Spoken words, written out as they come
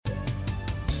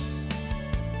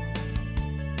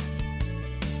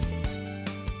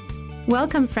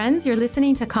Welcome, friends. You're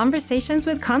listening to Conversations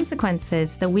with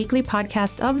Consequences, the weekly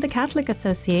podcast of the Catholic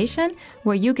Association,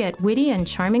 where you get witty and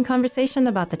charming conversation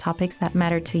about the topics that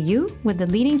matter to you with the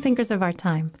leading thinkers of our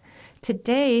time.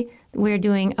 Today, we're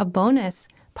doing a bonus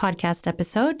podcast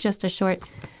episode, just a short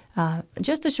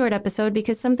episode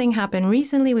because something happened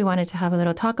recently. We wanted to have a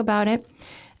little talk about it.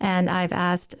 And I've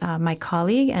asked my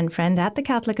colleague and friend at the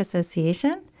Catholic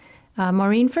Association,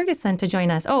 Maureen Ferguson, to join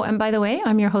us. Oh, and by the way,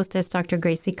 I'm your hostess, Dr.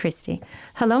 Gracie Christie.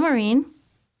 Hello, Maureen.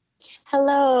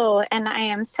 Hello, and I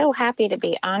am so happy to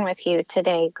be on with you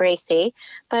today, Gracie,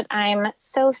 but I'm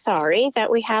so sorry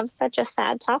that we have such a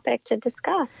sad topic to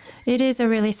discuss. It is a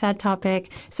really sad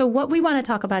topic. So what we want to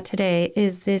talk about today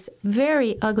is this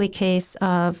very ugly case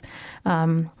of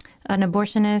an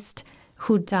abortionist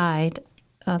who died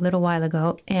a little while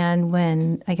ago. And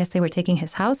when I guess they were taking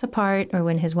his house apart, or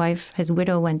when his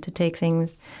widow went to take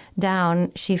things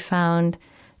down, she found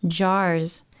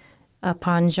jars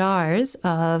upon jars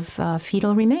of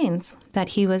fetal remains that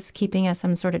he was keeping as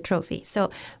some sort of trophy. So,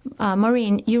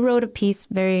 Maureen, you wrote a piece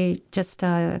just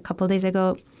a couple of days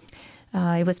ago.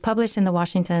 It was published in the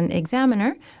Washington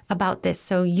Examiner about this.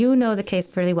 So you know the case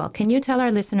fairly well. Can you tell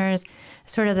our listeners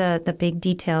sort of the big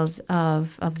details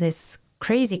of this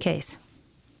crazy case?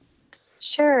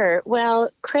 Sure.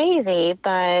 Well, crazy,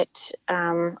 but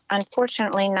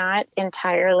unfortunately not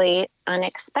entirely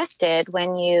unexpected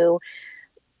when you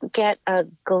get a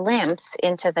glimpse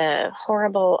into the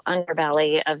horrible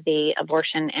underbelly of the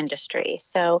abortion industry.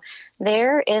 So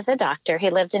there is a doctor. He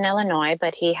lived in Illinois,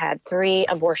 but he had 3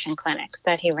 abortion clinics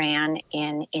that he ran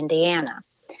in Indiana.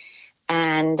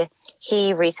 And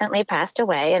he recently passed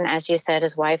away. And as you said,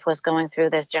 his wife was going through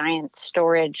this giant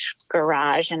storage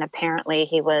garage, and apparently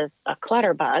he was a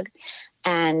clutter bug.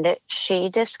 And she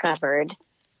discovered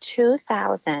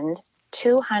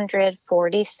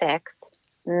 2,246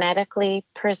 medically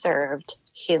preserved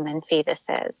human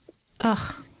fetuses.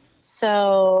 Ugh.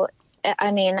 So,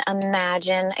 I mean,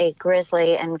 imagine a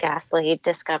grisly and ghastly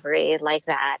discovery like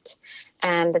that.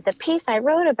 And the piece I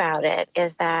wrote about it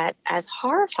is that as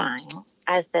horrifying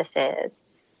as this is,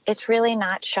 it's really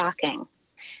not shocking.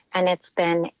 And it's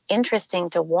been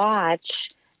interesting to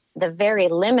watch the very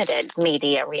limited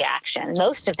media reaction.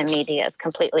 Most of the media is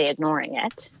completely ignoring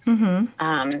it. Mm-hmm.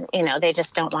 They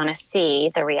just don't want to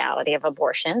see the reality of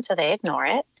abortion, so they ignore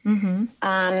it. Mm-hmm.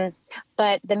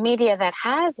 But the media that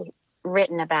has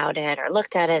written about it or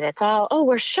looked at it, it's all,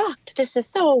 we're shocked. This is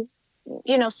so,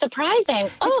 surprising.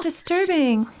 It's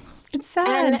disturbing. It's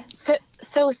sad. And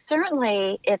so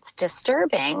certainly it's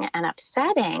disturbing and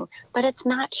upsetting, but it's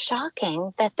not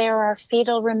shocking that there are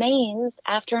fetal remains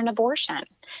after an abortion.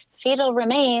 Fetal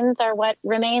remains are what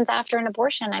remains after an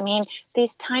abortion. I mean,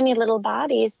 these tiny little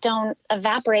bodies don't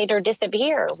evaporate or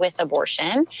disappear with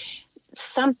abortion.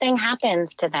 Something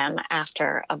happens to them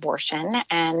after abortion.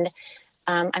 And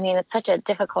it's such a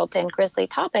difficult and grisly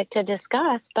topic to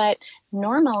discuss, but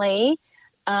normally,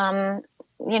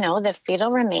 the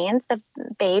fetal remains, the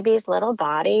baby's little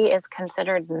body is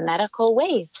considered medical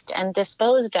waste and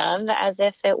disposed of as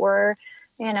if it were,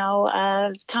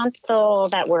 a tonsil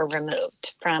that were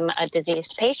removed from a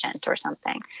diseased patient or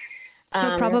something.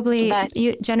 So probably,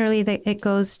 it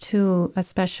goes to a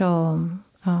special,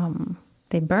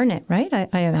 they burn it, right?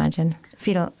 I imagine,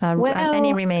 fetal,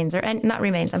 any remains,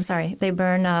 they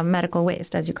burn medical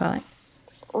waste, as you call it.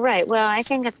 Right. Well, I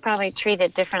think it's probably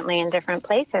treated differently in different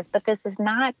places, but this is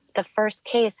not the first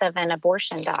case of an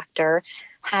abortion doctor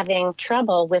having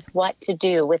trouble with what to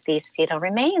do with these fetal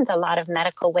remains. A lot of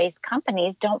medical waste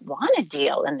companies don't want to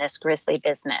deal in this grisly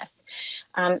business.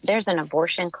 There's an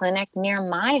abortion clinic near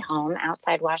my home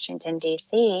outside Washington,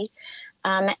 D.C.,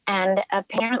 and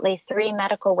apparently 3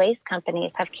 medical waste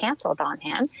companies have canceled on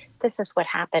him. This is what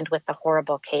happened with the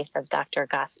horrible case of Dr.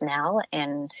 Gosnell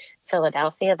in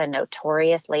Philadelphia, the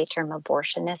notorious late-term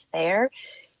abortionist there.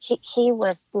 He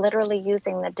was literally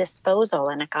using the disposal,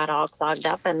 and it got all clogged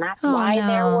up, and that's why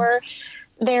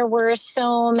there were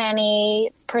so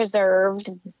many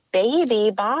preserved baby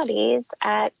bodies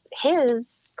at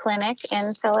his clinic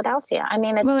in Philadelphia. I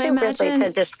mean, it's too grisly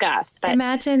to discuss. But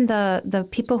imagine the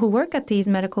people who work at these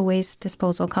medical waste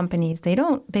disposal companies. They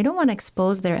don't want to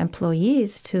expose their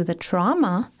employees to the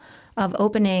trauma of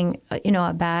opening,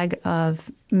 a bag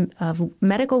of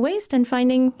medical waste and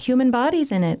finding human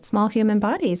bodies in it, small human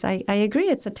bodies. I agree.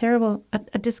 It's a terrible,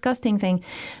 a disgusting thing.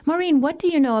 Maureen, what do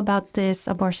you know about this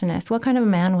abortionist? What kind of a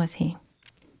man was he?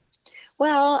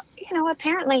 Well,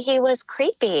 apparently he was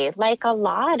creepy, like a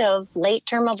lot of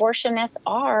late-term abortionists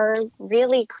are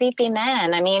really creepy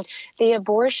men. I mean, the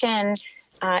abortion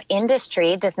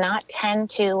industry does not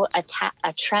tend to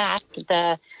attract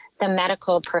the the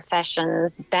medical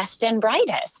profession's best and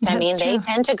brightest. I mean, true. they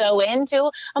tend to go into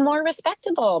a more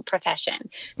respectable profession.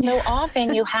 So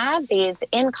often you have these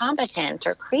incompetent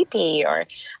or creepy or,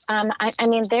 I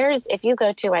mean, if you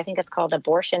go to, I think it's called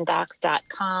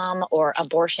abortiondocs.com or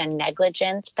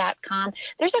abortionnegligence.com,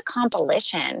 there's a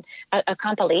compilation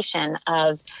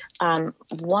of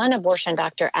one abortion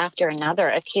doctor after another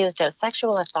accused of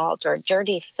sexual assault or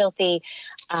dirty, filthy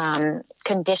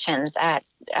conditions at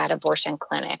abortion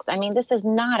clinics. I mean, this is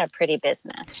not a pretty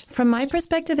business. From my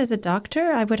perspective as a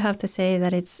doctor, I would have to say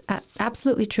that it's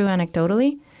absolutely true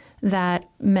anecdotally that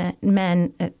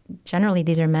men, generally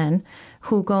these are men,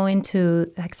 who go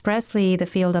into expressly the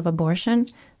field of abortion,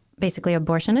 basically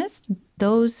abortionists,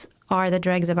 those are the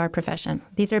dregs of our profession.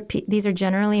 These are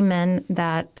generally men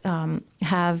that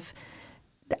have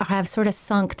sort of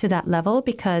sunk to that level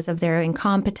because of their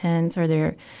incompetence or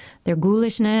their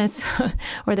ghoulishness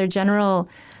or their general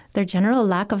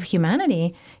lack of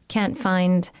humanity, can't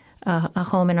find a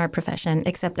home in our profession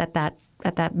except at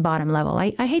that bottom level.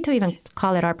 I hate to even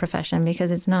call it our profession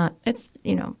because it's not. It's,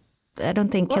 I don't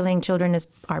think killing children is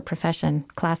our profession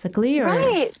classically.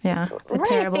 Right. Yeah, it's a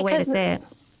terrible way to say it.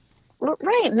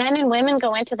 Right. Men and women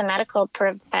go into the medical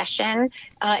profession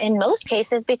in most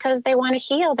cases because they want to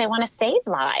heal. They want to save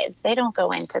lives. They don't go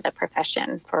into the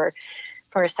profession for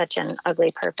such an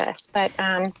ugly purpose. But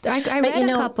I read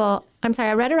a couple. I'm sorry.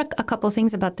 I read a couple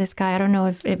things about this guy. I don't know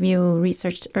if you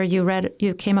researched or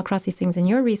you came across these things in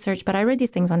your research, but I read these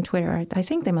things on Twitter. I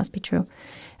think they must be true.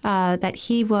 That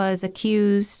he was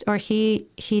accused, or he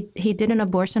did an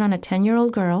abortion on a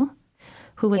 10-year-old girl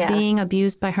who was being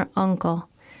abused by her uncle.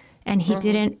 And he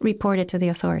didn't report it to the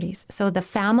authorities. So the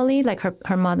family, like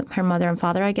her mother and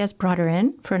father, I guess, brought her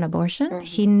in for an abortion. Mm-hmm.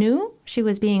 He knew she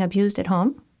was being abused at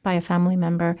home by a family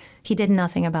member. He did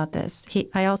nothing about this.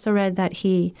 I also read that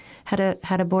he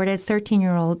had aborted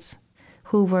 13-year-olds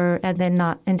who were and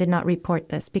did not report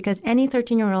this, because any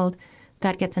 13-year-old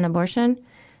that gets an abortion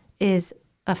is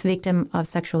a victim of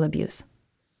sexual abuse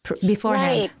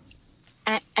beforehand. Right.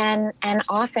 And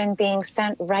often being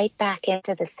sent right back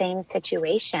into the same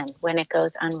situation when it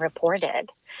goes unreported.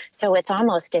 So it's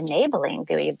almost enabling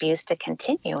the abuse to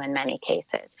continue in many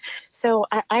cases. So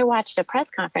I watched a press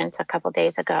conference a couple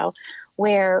days ago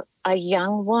where a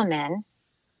young woman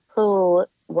who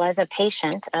was a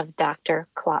patient of Dr.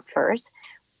 Klopfer's,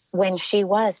 when she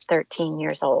was 13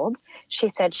 years old, she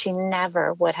said she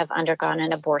never would have undergone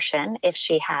an abortion if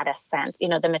she had a sense,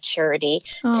 the maturity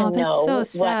to know so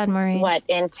sad, what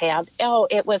entailed. Oh,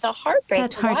 it was a heartbreak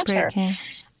to watch her.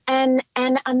 And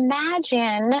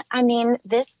imagine, I mean,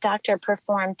 this doctor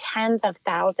performed tens of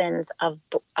thousands of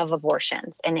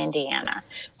abortions in Indiana.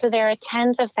 So there are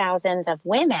tens of thousands of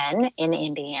women in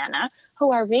Indiana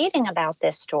who are reading about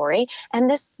this story. And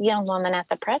this young woman at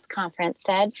the press conference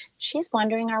said, she's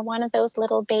wondering, are one of those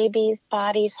little babies'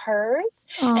 bodies hers?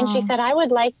 Aww. And she said, I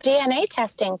would like DNA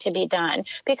testing to be done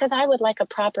because I would like a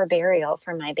proper burial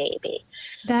for my baby.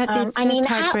 That is just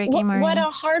heartbreaking, Maureen. What a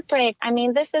heartbreak. I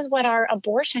mean, this is what our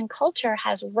abortion culture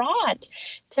has wrought.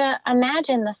 To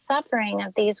imagine the suffering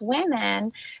of these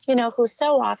women, who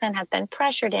so often have been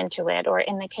pressured into it, or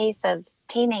in the case of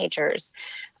teenagers,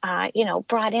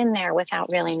 brought in there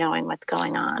without really knowing what's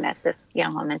going on, as this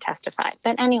young woman testified.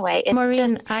 But anyway, it's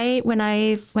Maureen, just... when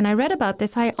I read about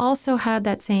this, I also had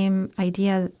that same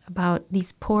idea about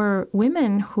these poor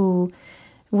women who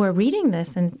were reading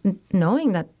this and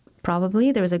knowing that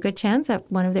probably there was a good chance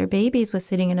that one of their babies was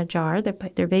sitting in a jar,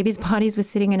 their baby's bodies was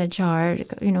sitting in a jar,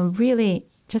 really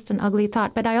just an ugly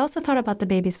thought. But I also thought about the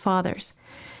baby's fathers,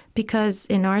 because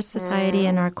in our society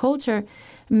and our culture,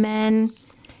 men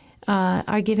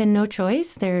are given no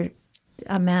choice.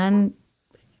 A man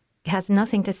has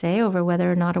nothing to say over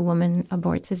whether or not a woman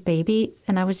aborts his baby.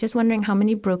 And I was just wondering how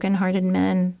many broken-hearted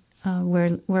men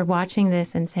were watching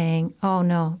this and saying, oh,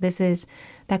 no,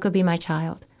 that could be my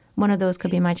child. One of those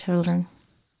could be my children.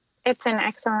 It's an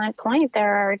excellent point.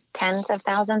 There are tens of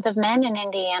thousands of men in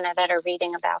Indiana that are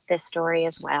reading about this story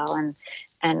as well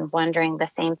and wondering the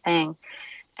same thing.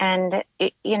 And, on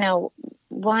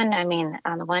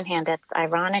the one hand, it's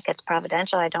ironic, it's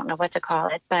providential, I don't know what to call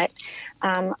it. But,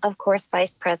 of course,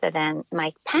 Vice President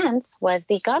Mike Pence was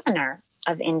the governor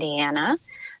of Indiana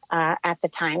at the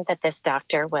time that this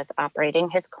doctor was operating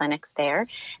his clinics there.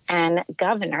 And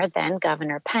Governor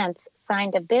Pence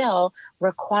signed a bill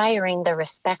requiring the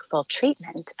respectful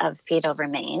treatment of fetal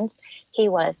remains. He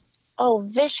was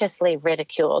viciously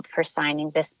ridiculed for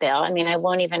signing this bill. I mean, I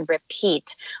won't even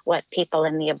repeat what people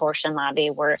in the abortion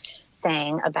lobby were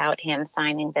saying about him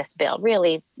signing this bill.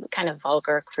 Really kind of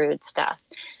vulgar, crude stuff.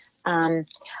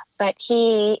 But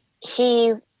he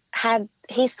had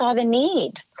he saw the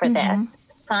need for this,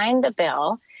 signed the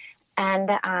bill.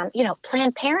 And,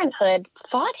 Planned Parenthood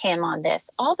fought him on this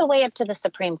all the way up to the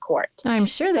Supreme Court. I'm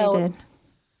sure they did.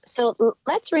 So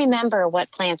let's remember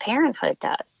what Planned Parenthood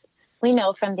does. We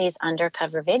know from these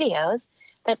undercover videos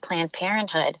that Planned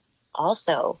Parenthood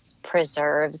also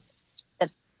preserves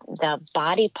the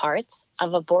body parts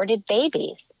of aborted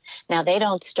babies. Now, they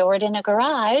don't store it in a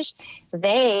garage.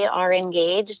 They are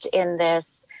engaged in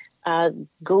this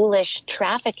ghoulish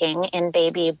trafficking in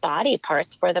baby body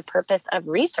parts for the purpose of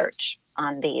research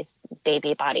on these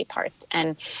baby body parts.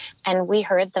 And we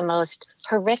heard the most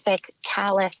horrific,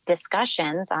 callous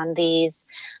discussions on these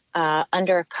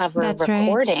undercover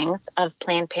recordings of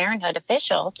Planned Parenthood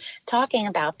officials talking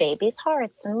about babies'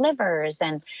 hearts and livers.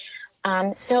 And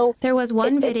so there was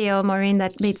one video, Maureen,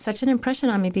 that made such an impression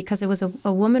on me because it was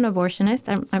a woman abortionist.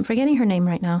 I'm forgetting her name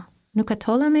right now.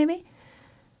 Nucatola, maybe?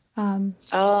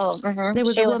 There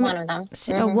was she a was woman, one of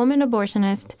them. A woman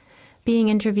abortionist being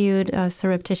interviewed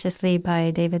surreptitiously by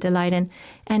David Daleiden,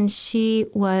 and she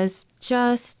was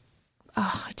just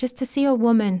to see a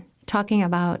woman talking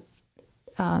about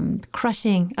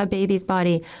crushing a baby's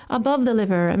body above the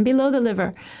liver and below the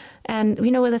liver, and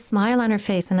with a smile on her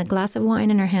face and a glass of wine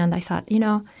in her hand. I thought,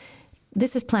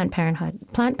 this is Planned Parenthood.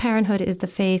 Planned Parenthood is the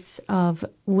face of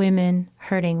women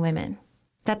hurting women.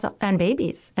 And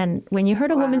babies. And when you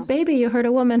hurt a woman's baby, you hurt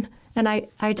a woman. And I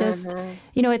just,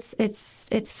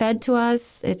 it's fed to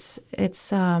us.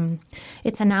 It's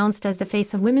announced as the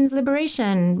face of women's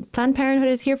liberation. Planned Parenthood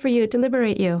is here for you to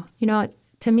liberate you.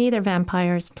 To me, they're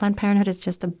vampires. Planned Parenthood is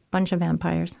just a bunch of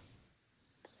vampires.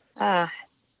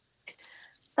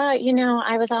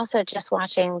 I was also just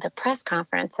watching the press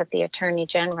conference that the Attorney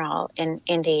General in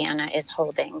Indiana is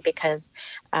holding because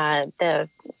the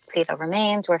fetal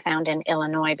remains were found in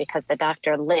Illinois because the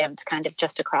doctor lived kind of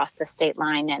just across the state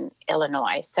line in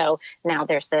Illinois. So now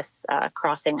there's this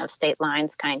crossing of state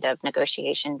lines kind of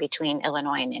negotiation between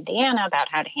Illinois and Indiana about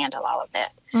how to handle all of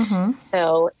this.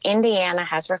 So Indiana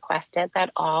has requested that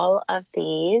all of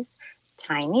these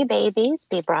tiny babies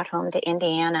be brought home to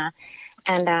Indiana.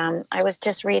 And I was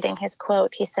just reading his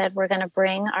quote. He said, "We're going to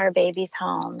bring our babies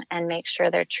home and make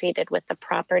sure they're treated with the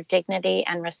proper dignity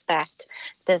and respect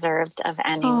deserved of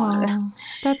anyone." Oh,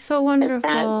 that's so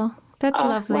wonderful. That's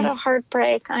lovely. What a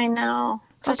heartbreak. I know.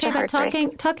 Okay, but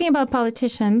talking about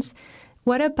politicians,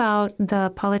 what about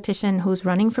the politician who's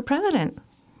running for president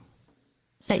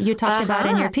that you talked about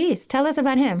in your piece? Tell us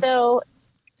about him.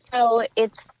 So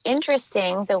it's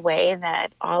interesting the way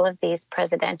that all of these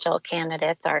presidential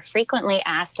candidates are frequently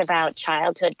asked about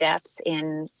childhood deaths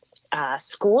in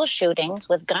school shootings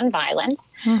with gun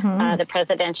violence. The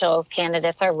presidential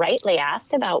candidates are rightly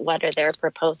asked about what are their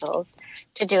proposals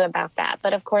to do about that.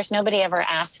 But of course, nobody ever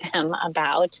asked them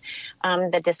about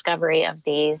the discovery of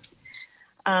these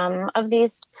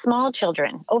small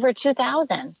children, over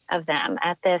 2,000 of them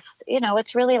at this,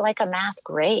 it's really like a mass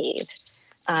grave.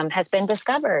 Has been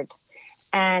discovered.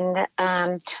 And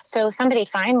so somebody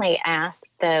finally asked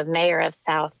the mayor of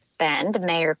South Bend,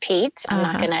 Mayor Pete. I'm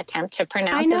not going to attempt to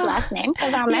pronounce his last name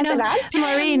because I'll mess it up.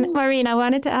 Maureen, I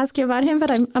wanted to ask you about him,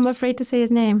 but I'm afraid to say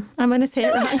his name. I'm going to say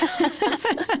it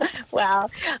wrong.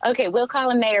 Well, okay, we'll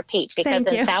call him Mayor Pete because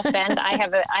in South Bend, I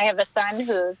have a son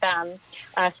who's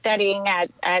studying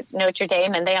at Notre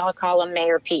Dame, and they all call him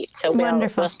Mayor Pete. So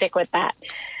we'll stick with that.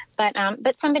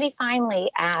 But somebody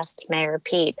finally asked Mayor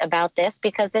Pete about this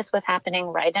because this was happening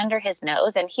right under his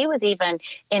nose. And he was even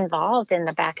involved in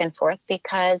the back and forth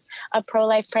because a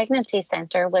pro-life pregnancy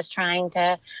center was trying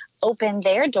to open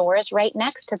their doors right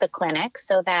next to the clinic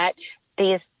so that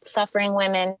these suffering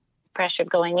women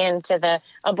pressured going into the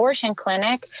abortion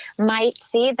clinic might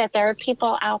see that there are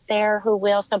people out there who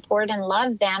will support and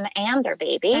love them and their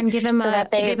baby. And give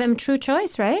them true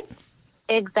choice, right?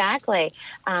 Exactly.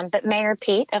 But Mayor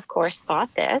Pete, of course,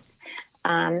 fought this.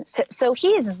 So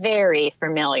he's very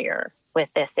familiar with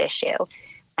this issue.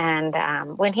 And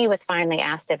when he was finally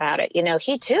asked about it,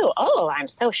 he too, I'm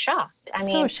so shocked. I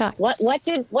mean,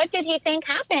 what did he think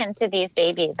happened to these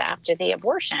babies after the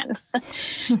abortion?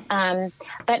 But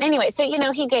anyway, so,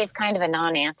 he gave kind of a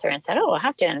non-answer and said, I'll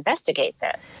have to investigate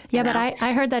this. Yeah, but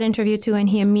I heard that interview too, and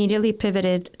he immediately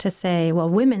pivoted to say, well,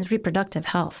 women's reproductive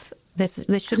health. This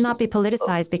should not be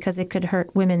politicized because it could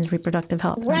hurt women's reproductive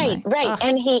health. Right.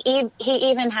 And he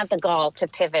even had the gall to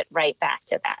pivot right back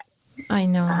to that. I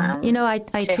know. I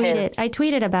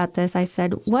tweeted about this. I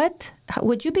said, "What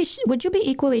would you be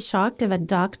equally shocked if a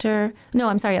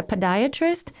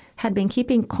podiatrist had been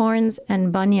keeping corns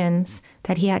and bunions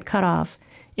that he had cut off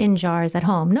in jars at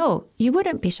home?" No, you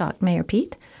wouldn't be shocked, Mayor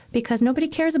Pete, because nobody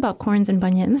cares about corns and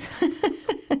bunions.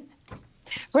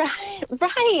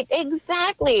 Right,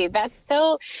 exactly. That's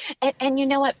so, and you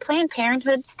know what? Planned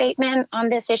Parenthood's statement on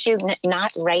this issue,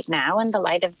 not right now in the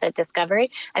light of the discovery.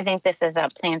 I think this is a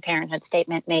Planned Parenthood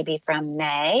statement maybe from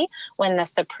May when the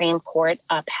Supreme Court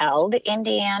upheld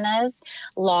Indiana's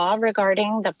law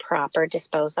regarding the proper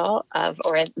disposal of,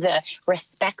 or the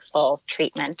respectful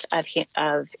treatment of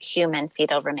human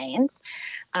fetal remains.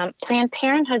 Planned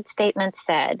Parenthood statement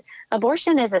said,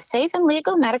 abortion is a safe and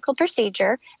legal medical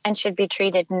procedure and should be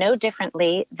treated no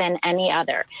differently than any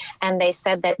other. And they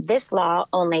said that this law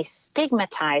only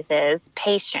stigmatizes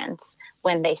patients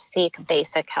when they seek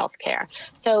basic health care.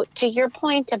 So to your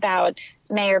point about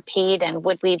Mayor Pete and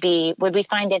would we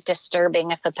find it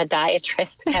disturbing if a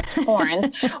podiatrist kept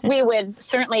horns? We would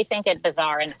certainly think it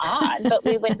bizarre and odd, but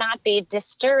we would not be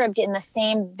disturbed in the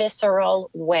same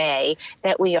visceral way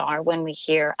that we are when we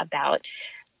hear about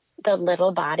the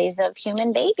little bodies of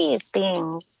human babies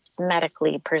being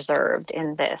medically preserved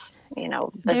in this,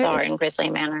 bizarre and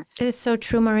grisly manner. It is so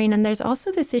true, Maureen. And there's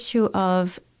also this issue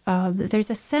of there's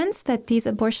a sense that these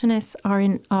abortionists are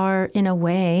in a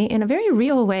way, in a very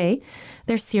real way,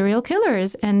 they're serial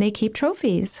killers and they keep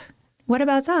trophies. What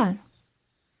about that?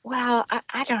 Well,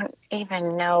 I don't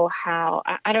even know how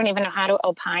to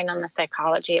opine on the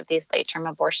psychology of these late-term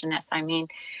abortionists. I mean,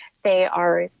 they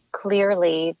are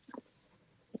clearly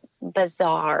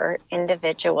bizarre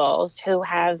individuals who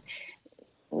have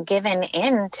given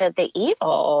in to the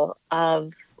evil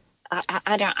of.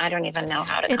 I don't even know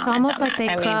how to. It's almost like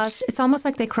they cross. It's almost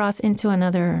like they cross into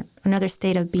another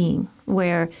state of being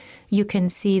where you can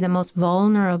see the most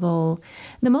vulnerable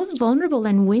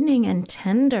and winning and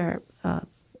tender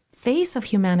face of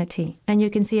humanity, and you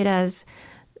can see it as,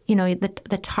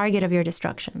 the target of your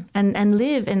destruction, and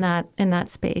live in that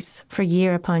space for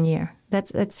year upon year.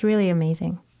 That's really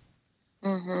amazing.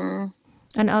 Mm-hmm.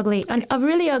 A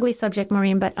really ugly subject,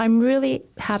 Maureen, but I'm really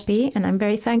happy and I'm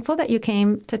very thankful that you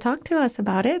came to talk to us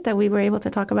about it, that we were able to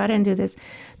talk about it and do this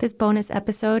bonus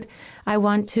episode. I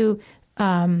want to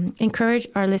encourage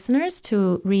our listeners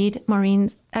to read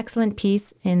Maureen's excellent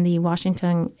piece in the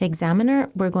Washington Examiner.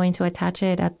 We're going to attach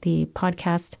it at the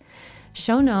podcast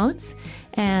show notes.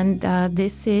 And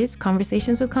this is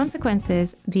Conversations with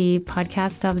Consequences, the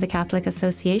podcast of the Catholic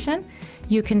Association.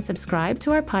 You can subscribe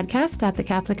to our podcast at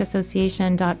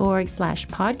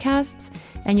thecatholicassociation.org/podcasts,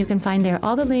 and you can find there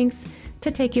all the links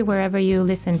to take you wherever you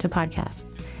listen to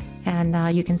podcasts. And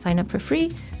you can sign up for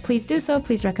free. Please do so.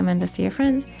 Please recommend us to your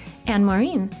friends. And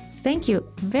Maureen, thank you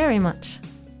very much.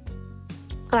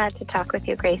 Glad to talk with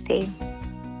you, Gracie.